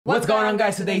What's going on,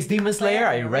 guys? Today's Demon Slayer.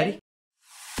 Are you ready?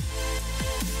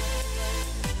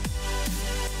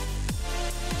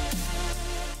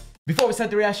 Before we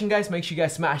start the reaction, guys, make sure you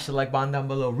guys smash the like button down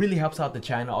below. Really helps out the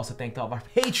channel. Also, thank all of our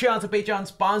Patreon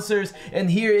sponsors. And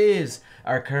here is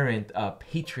our current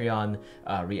Patreon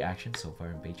reaction so far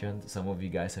on Patreon. Some of you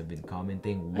guys have been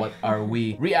commenting, what are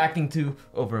we reacting to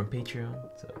over on Patreon?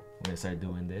 So I'm gonna start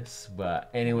doing this. But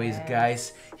anyways,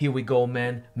 guys, here we go,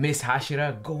 man. Miss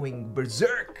Hashira going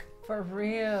berserk. For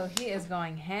real, he is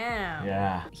going ham.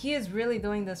 Yeah. He is really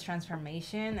doing this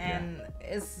transformation and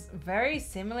it's very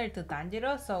similar to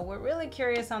Tanjiro, so we're really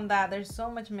curious on that. There's so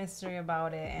much mystery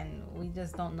about it and we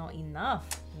just don't know enough,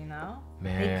 you know?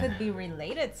 Man. They could be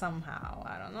related somehow,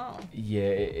 I don't know. Yeah,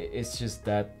 it's just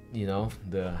that, you know,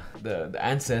 the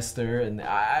ancestor, and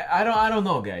I don't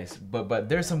know, guys, but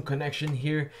there's some connection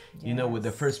here, you know, with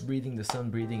the first breeding, the son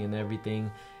breeding and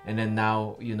everything, and then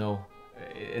now, you know,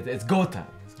 it's go time.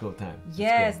 It's go time.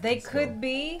 Yes, they could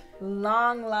be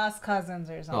long lost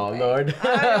cousins or something. Oh Lord. I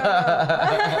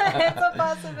don't know. It's a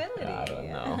possibility. I don't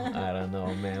know. I don't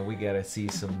know, man. We gotta see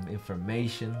some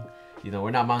information. You know,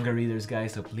 we're not manga readers,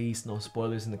 guys, so please no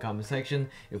spoilers in the comment section.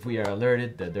 If we are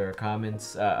alerted that there are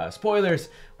comments, spoilers,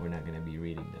 we're not gonna be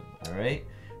reading them. All right.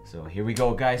 So here we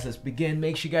go, guys. Let's begin.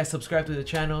 Make sure you guys subscribe to the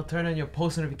channel. Turn on your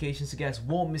post notifications so you guys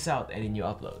won't miss out any new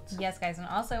uploads. Yes, guys. And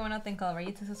also, I want to thank all of our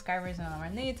YouTube subscribers and all of our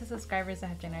new YouTube subscribers that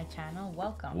have joined our channel.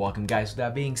 Welcome. Welcome, guys. With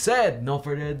that being said, no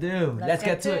further ado. Let's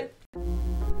get to it.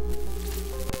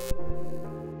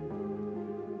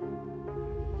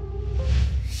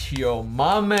 Yo,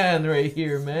 my man right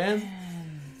here, man.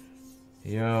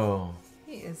 Yo.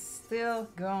 He is still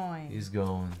going. He's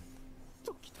going.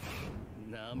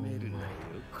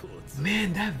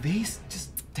 Man, that vase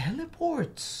just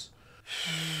teleports.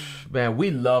 Man,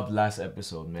 we loved last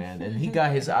episode, man. And he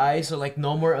got his eyes, so like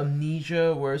no more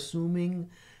amnesia. We're assuming,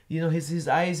 you know, his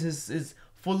eyes is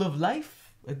full of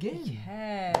life again.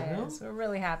 Yes, you know? We're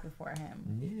really happy for him.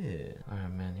 Yeah.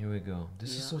 Alright, man, here we go.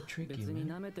 This is so tricky,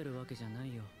 man.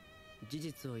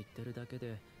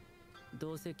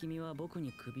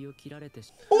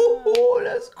 Oh,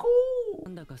 that's cool.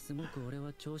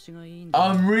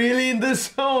 I'm really in the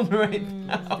zone right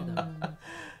now.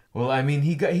 Well, I mean,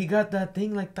 he got that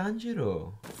thing like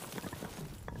Tanjiro.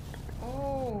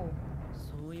 Oh.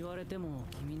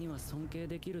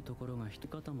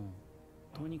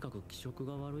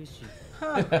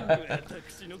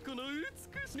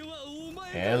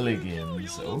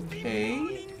 Elegance,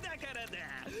 okay.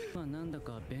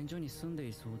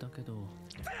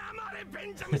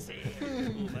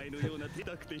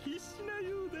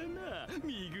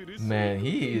 Man,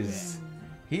 he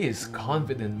is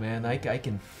confident, man. I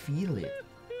can feel it.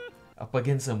 Up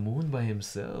against the moon by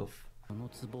himself. Ooh!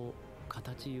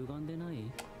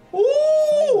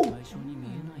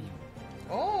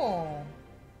 Oh.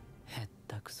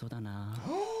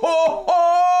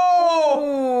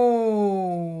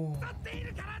 Oh!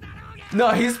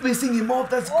 No, he's pissing him off.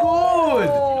 That's good.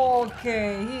 Oh,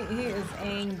 okay, he is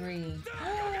angry.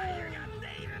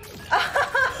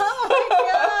 Oh my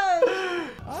god!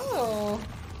 Oh,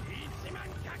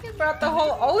 he brought the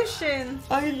whole ocean.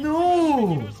 I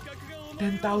know.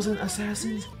 10,000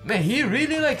 assassins. Man, he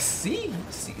really like see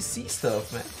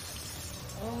stuff, man.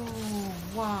 Oh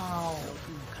wow.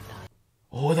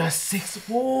 Oh, the sixth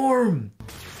form.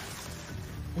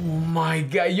 Oh my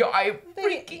god, yo, I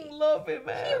freaking love it,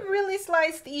 man. He really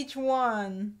sliced each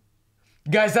one.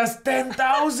 Guys, that's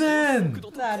 10,000.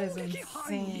 That is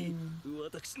insane.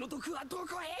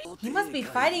 He must be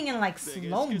fighting in like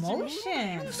slow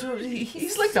motion. So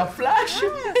he's like the Flash.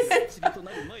 Yes.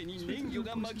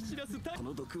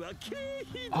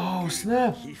 Oh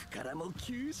snap.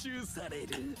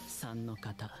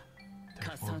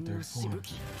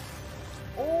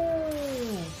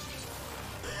 Oh.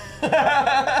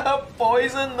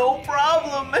 Poison, no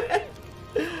problem, man.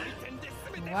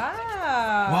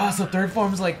 Wow. Wow, so third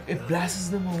form's like, it blasts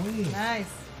them away. Nice.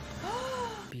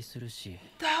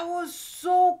 That was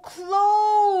so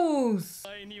close.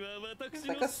 It's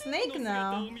like a snake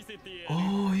now.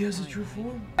 Oh, he has a true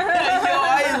form. Yo,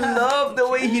 I love the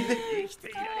way he did.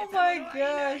 Oh my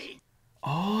gosh.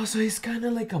 Oh, so he's kind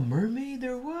of like a mermaid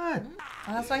or what?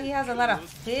 Oh, that's why he has a lot of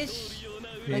fish.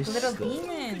 Like little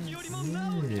demons.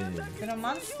 Yeah. Little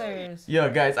monsters. Yo,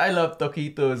 guys, I love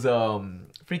Tokito's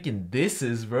freaking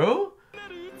disses, bro.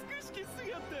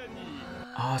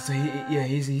 Oh, so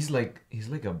he's like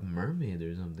a mermaid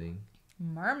or something.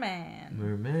 Merman.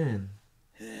 Merman.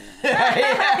 He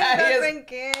doesn't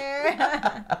care.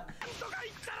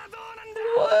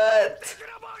 What?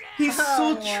 He's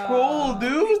so troll,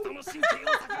 dude.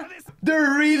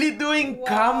 They're really doing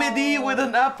comedy with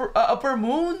an upper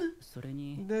moon?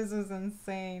 This is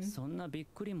insane.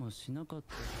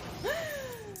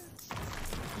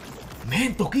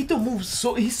 Man, Tokito moves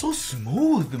so... He's so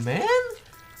smooth, man.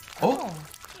 Oh.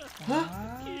 Huh?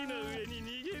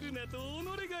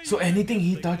 So anything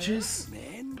he touches...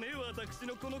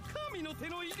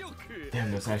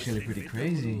 Damn, that's actually pretty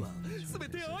crazy.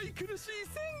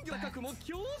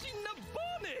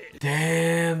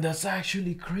 Damn, that's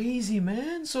actually crazy,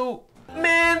 man. So,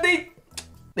 man, they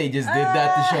just did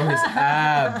that to show his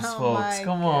abs, folks.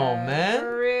 Come on, man.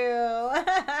 For real.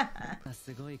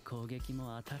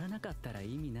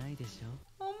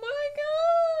 Oh my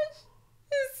gosh.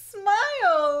 His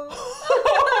smile.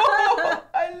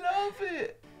 I love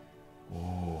it.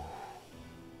 Oh.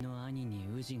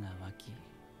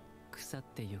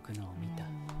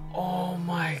 Oh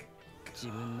my.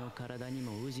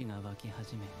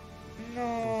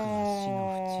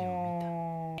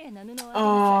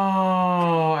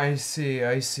 Oh, I see.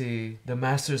 The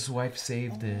master's wife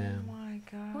saved him. Oh my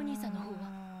god.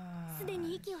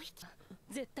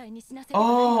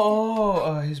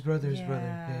 His brother. He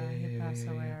passed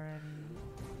away already.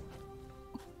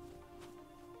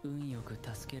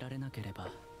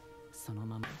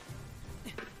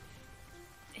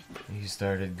 He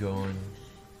started going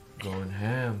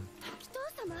ham.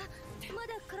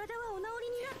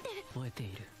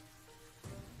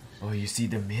 Oh, you see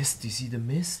the mist? You see the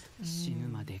mist?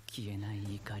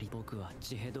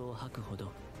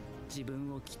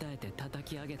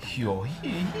 Yo,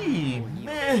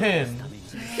 man!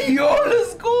 Yo,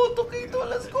 let's go, Tokito,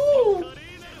 let's go!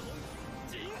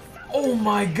 Oh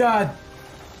my god!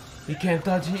 He can't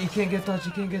touch, he can't get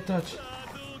touched.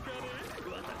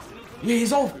 Yeah,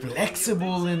 he's all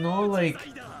flexible and all like...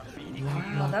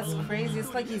 Wow, that's crazy.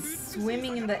 It's like he's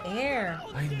swimming in the air.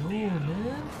 I know,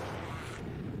 man.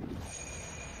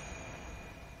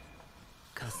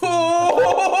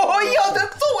 Oh, yo,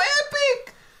 that's so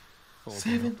epic!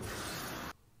 7.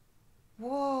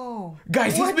 Whoa.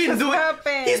 Guys, he's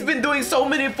been doing so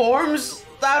many forms.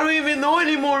 I don't even know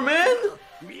anymore, man.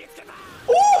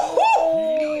 Yo,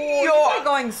 you're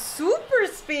going super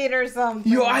speed or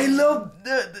something. Yo, I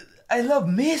love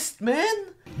mist,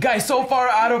 man. Guys, so far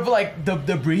out of like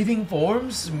the breathing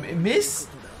forms, mist.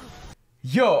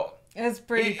 Yo, it's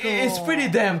pretty cool. It's pretty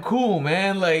damn cool,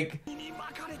 man. Like.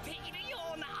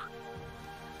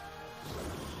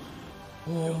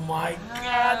 Oh my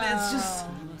god, it's just...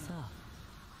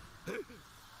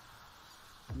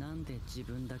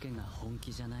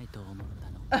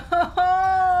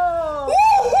 Oh!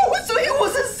 So he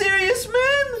wasn't serious,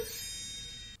 man?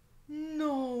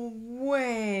 No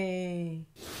way.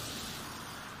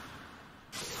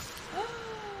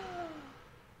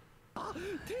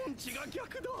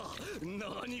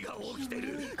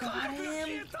 Got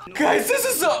him. Guys, this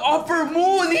is an upper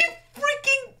moon. He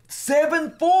freaking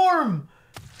 7th form.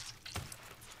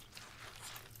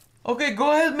 Okay,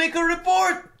 go ahead, make a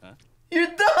report. Huh? You're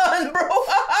done, bro.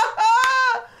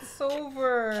 It's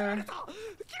over. Oh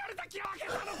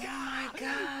my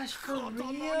gosh, for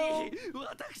real?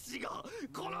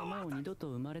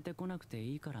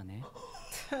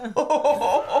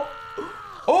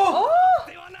 Oh!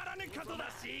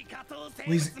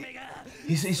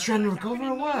 He's trying to recover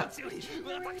or what?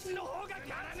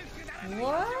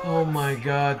 What? Oh my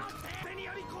god.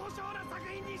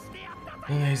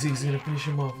 Oh, he's gonna finish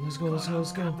him off. Let's go.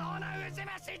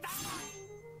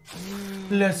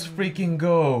 Let's freaking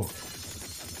go.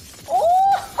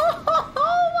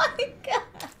 Oh my god.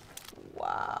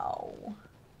 Wow.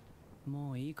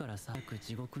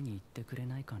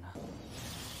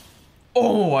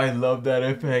 Oh, I love that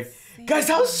effect. Guys,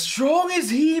 how strong is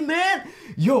he, man?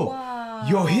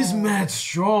 Yo, he's mad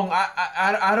strong.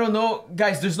 I don't know.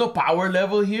 Guys, there's no power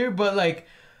level here, but like,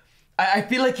 I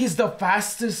feel like he's the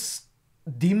fastest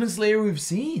Demon Slayer we've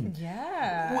seen.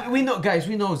 Yeah. We know, guys,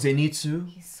 we know Zenitsu.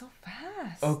 He's so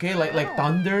fast. Okay, like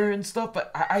Thunder and stuff,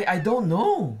 but I don't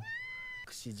know.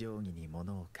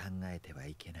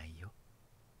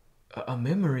 A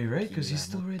memory, right? Because he's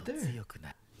still right there.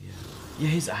 Yeah,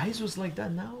 his eyes was like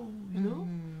that now, you know?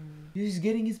 He's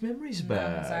getting his memories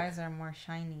back. His eyes are more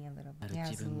shiny a little bit. He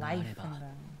has life in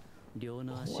them.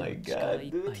 Oh my god,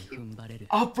 dude.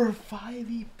 Upper 5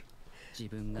 EP.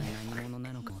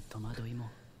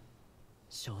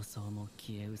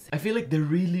 I feel like the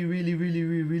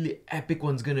really epic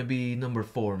one's gonna be number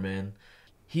 4, man.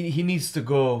 He needs to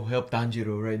go help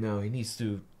Tanjiro right now. He needs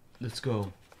to. Let's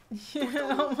go.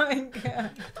 Oh my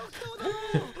god.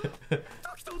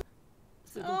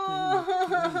 Oh,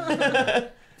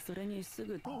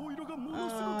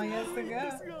 he has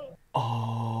to go.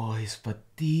 Oh, he's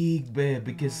fatigued, babe,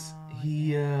 because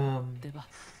he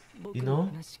you know,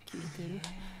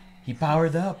 he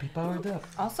powered up. He powered up.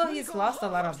 Also, he's lost a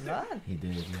lot of blood. He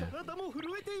did, yeah.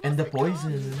 And the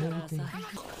poison and everything.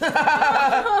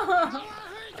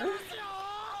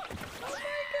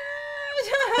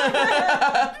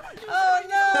 Oh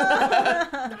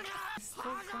no!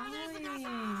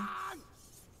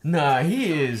 Nah,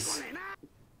 he is.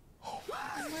 Oh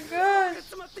my gosh!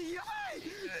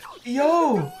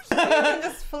 Yo! You can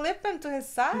just flip him to his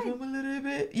side. Flip him a little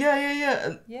bit.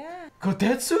 Yeah. Yeah.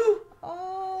 Kotetsu?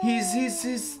 Oh.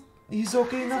 He's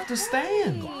okay enough to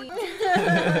stand.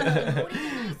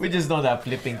 We just know that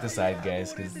flipping to side,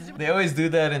 guys, because they always do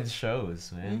that in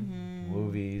shows, man.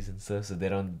 Movies and stuff, so they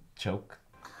don't choke.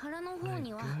 Oh my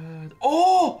god.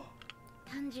 Oh!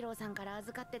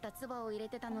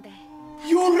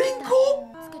 Yurinko?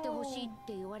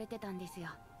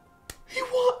 He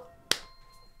what?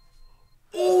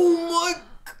 Oh my...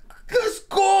 Let's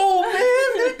go, man!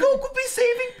 Renko could be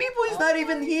saving people, he's not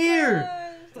even here!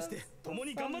 So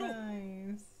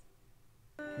nice.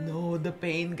 No, the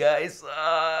pain, guys.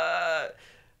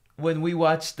 When we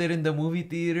watched it in the movie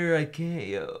theater, I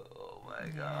can't. Oh my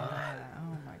god. Yeah,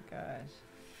 oh my gosh.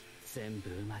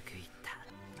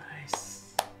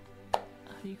 Nice.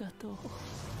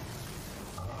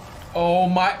 Oh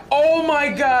my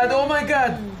god. Oh my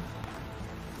god.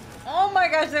 Oh my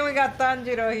gosh, then we got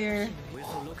Tanjiro here.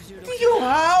 Yo,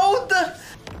 how the...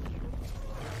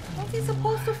 How's he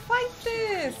supposed to fight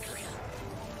this?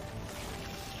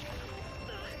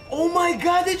 Oh my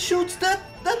god, it shoots that...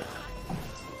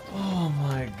 Oh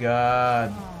my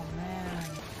god. Oh man.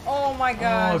 Oh my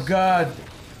gosh. Oh god.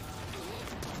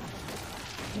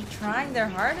 They're trying their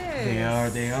hardest.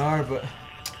 They are, but...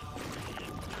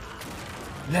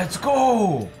 Let's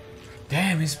go!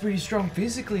 Damn, he's pretty strong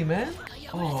physically, man.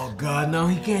 Oh god, now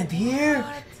he can't hear.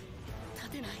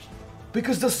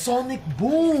 Because the sonic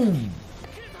boom.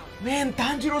 Man,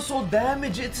 Tanjiro's so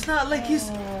damaged. It's not like he's...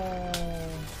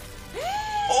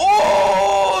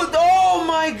 Oh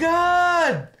my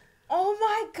god! Oh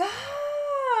my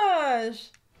gosh!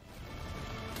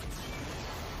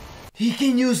 He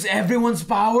can use everyone's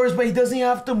powers, but he doesn't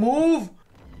have to move.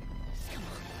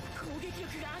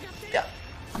 Yeah.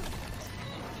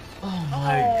 Oh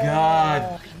my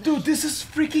god. Dude, this is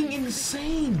freaking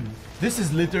insane. This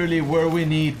is literally where we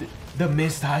need the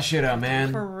Mist Hashira,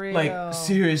 man. For real. Like,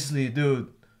 seriously, dude.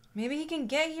 Maybe he can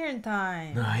get here in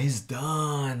time. Nah, he's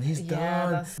done. He's Yeah,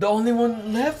 done. that's- The only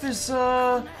one left is,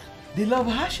 the Love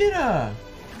Hashira.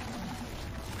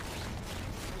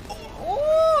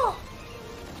 Oh!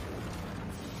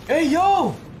 Hey,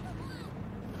 yo! Oh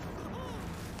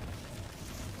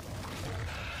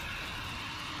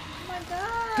my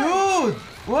god! Dude!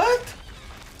 What?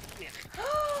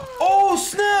 Oh,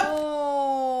 snap!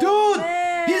 Oh, Dude!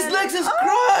 man. His legs is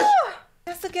crushed!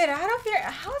 He has to get out of here.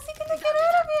 How is he gonna get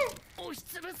out of here?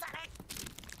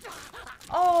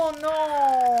 Oh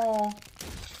no!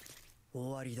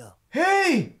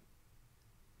 Hey!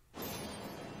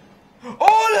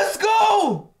 Oh, let's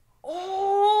go!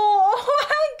 Oh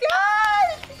my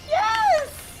god! Yes!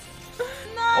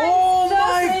 Nice! Oh Just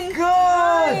my in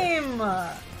god! time.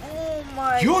 Oh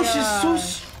my Yo, god! she's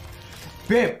so...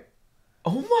 Babe!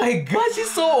 Oh my god,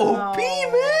 she's so OP,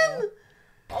 man!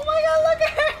 Oh my god, look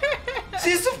at her!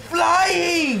 She's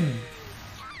flying!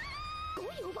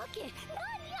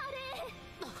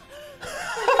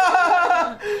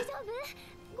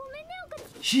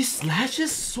 She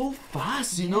slashes so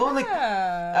fast, you know? Like,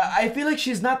 Yeah. I feel like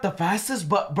she's not the fastest,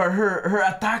 but her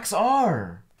attacks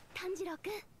are.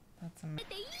 That's amazing.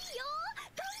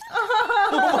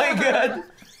 Oh my god!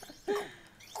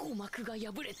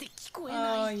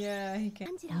 Oh yeah, he can.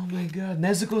 Oh my god,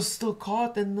 Nezuko's still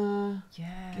caught and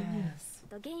Yes.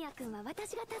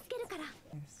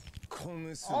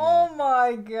 Oh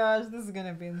my gosh, this is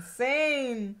gonna be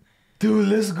insane. Dude,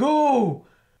 let's go!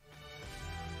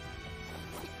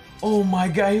 Oh my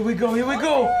god, here we go, here we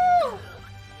go!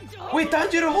 Wait,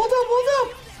 Tanjiro, hold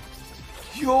up!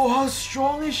 Yo, how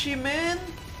strong is she, man?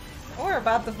 We're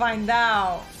about to find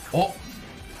out. Oh,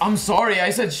 I'm sorry, I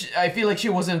said I feel like she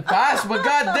wasn't fast, but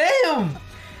goddamn!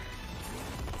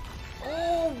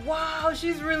 Oh wow,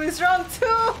 she's really strong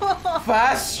too.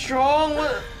 Fast, strong.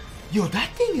 Yo, that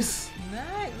thing is...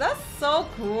 Nice. That's so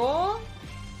cool.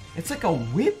 It's like a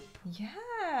whip.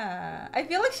 Yeah. I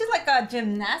feel like she's like a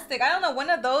gymnastic. I don't know, one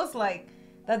of those like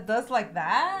that does like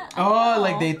that. I don't Oh, know.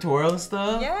 like they twirl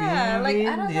stuff? Yeah, You know what like mean?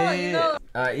 I don't know, you know.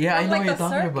 Yeah, I know like what you're the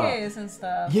talking about. circus and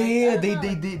stuff. Yeah, Like, yeah, I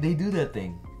don't know. they do that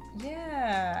thing.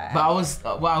 Yeah. But I was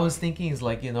what I was thinking is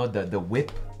like, you know, the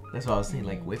whip That's what I was saying,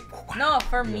 like whip. No,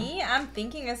 for me, I'm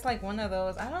thinking it's like one of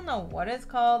those. I don't know what it's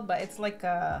called, but it's like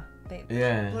a. They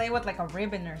play with like a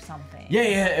ribbon or something. Yeah,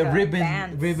 like a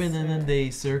ribbon, and then they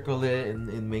circle it, and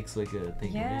it makes like a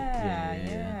thing.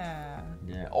 Yeah.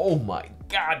 Oh my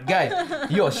God,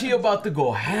 guys! Yo, she about to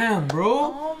go ham,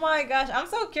 bro. Oh my gosh, I'm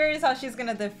so curious how she's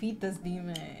gonna defeat this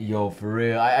demon. Yo, for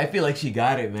real, I feel like she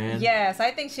got it, man. Yes,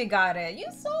 I think she got it. You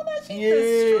saw that she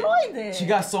destroyed it. She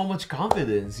got so much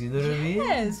confidence. You know what I mean?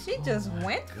 Yes, she just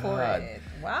went for it.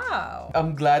 Wow.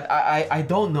 I'm glad. I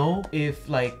don't know if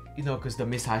like, you know, because the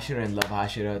Miss Hashira and Love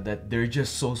Hashira, that they're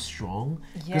just so strong.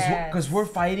 Because we're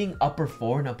fighting upper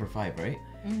 4 and upper 5, right?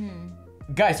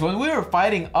 Guys, when we were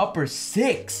fighting upper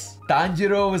 6,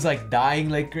 Tanjiro was like dying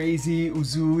like crazy.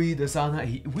 Uzui, the Sana,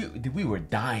 we were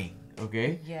dying.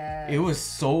 Okay. Yeah. It was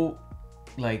so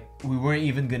like we weren't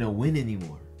even gonna win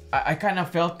anymore. I kind of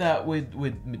felt that with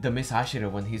the Miss Hashira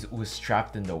when he was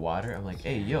trapped in the water. I'm like,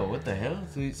 hey, yo, what the hell?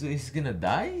 So he's gonna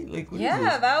die? Like, what is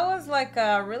this? That was like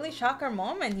a really shocker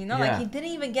moment, you know? Like, he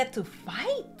didn't even get to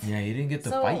fight. Yeah, he didn't get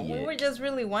to fight yet. So we were just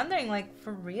really wondering, like,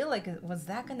 for real, like, was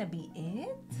that gonna be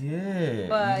it? Yeah.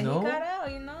 But he got out,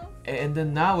 you know? And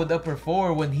then now with upper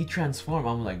 4, when he transformed,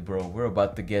 I'm like, bro, we're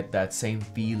about to get that same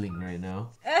feeling right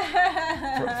now.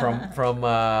 from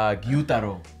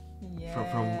Gyutaro.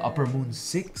 From Upper Moon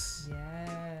 6.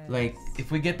 Yeah. Like,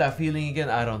 if we get that feeling again,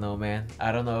 I don't know, man.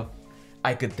 I don't know if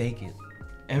I could take it.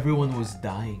 Everyone was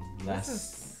dying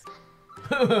last.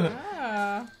 What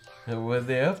are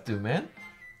they up to, man?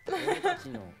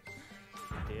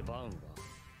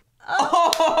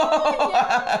 Oh,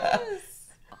 yes!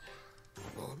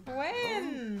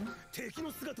 When?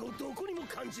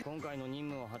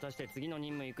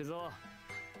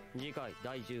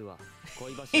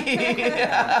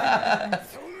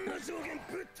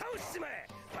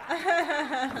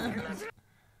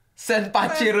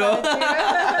 Senpachiro.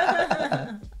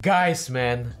 Guys,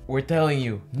 man, we're telling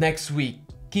you, next week,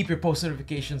 keep your post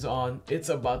notifications on. It's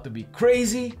about to be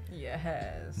crazy.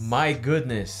 Yes. My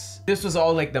goodness. This was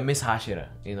all like the Miss Hashira.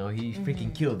 You know, he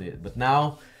freaking killed it. But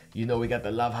now, you know, we got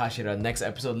the Love Hashira. Next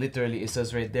episode, literally, it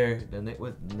says right there, the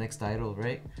next title,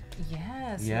 right?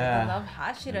 Yes. Yeah. The Love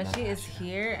Hashira. She is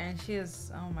here and she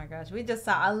is, oh my gosh. We just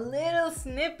saw a little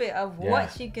snippet of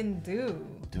what she can do.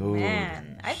 Dude.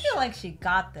 Man, I feel like she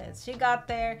got this. She got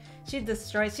there. She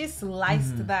destroyed. She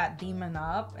sliced that demon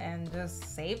up and just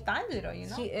saved Tanjiro, you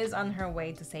know? She is on her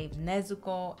way to save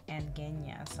Nezuko and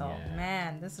Genya. So,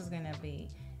 man, this is gonna be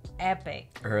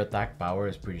epic. Her attack power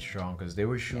is pretty strong because they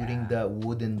were shooting that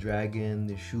wooden dragon.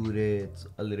 They shoot it, it's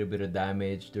a little bit of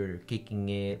damage. They're kicking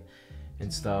it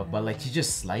and stuff, but like she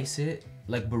just slice it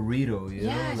like burrito, you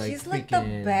know? Like she's like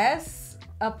the best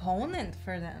opponent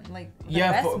for them, like the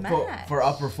best match. For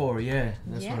upper 4,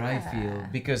 that's what I feel,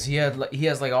 because he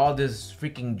has like all this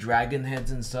freaking dragon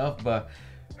heads and stuff, but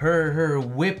her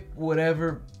whip,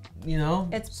 whatever, you know,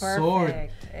 it's sword,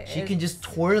 she can just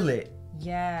twirl it.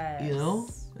 Yes. You know,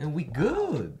 and we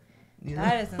good. You know?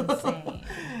 That is insane.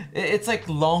 It's like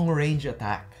long range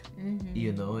attack,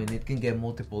 you know, and it can get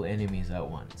multiple enemies at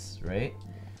once, right?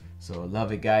 So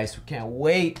love it, guys. We can't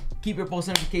wait. Keep your post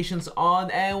notifications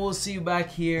on, and we'll see you back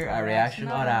here at Reaction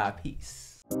Aura.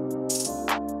 Peace.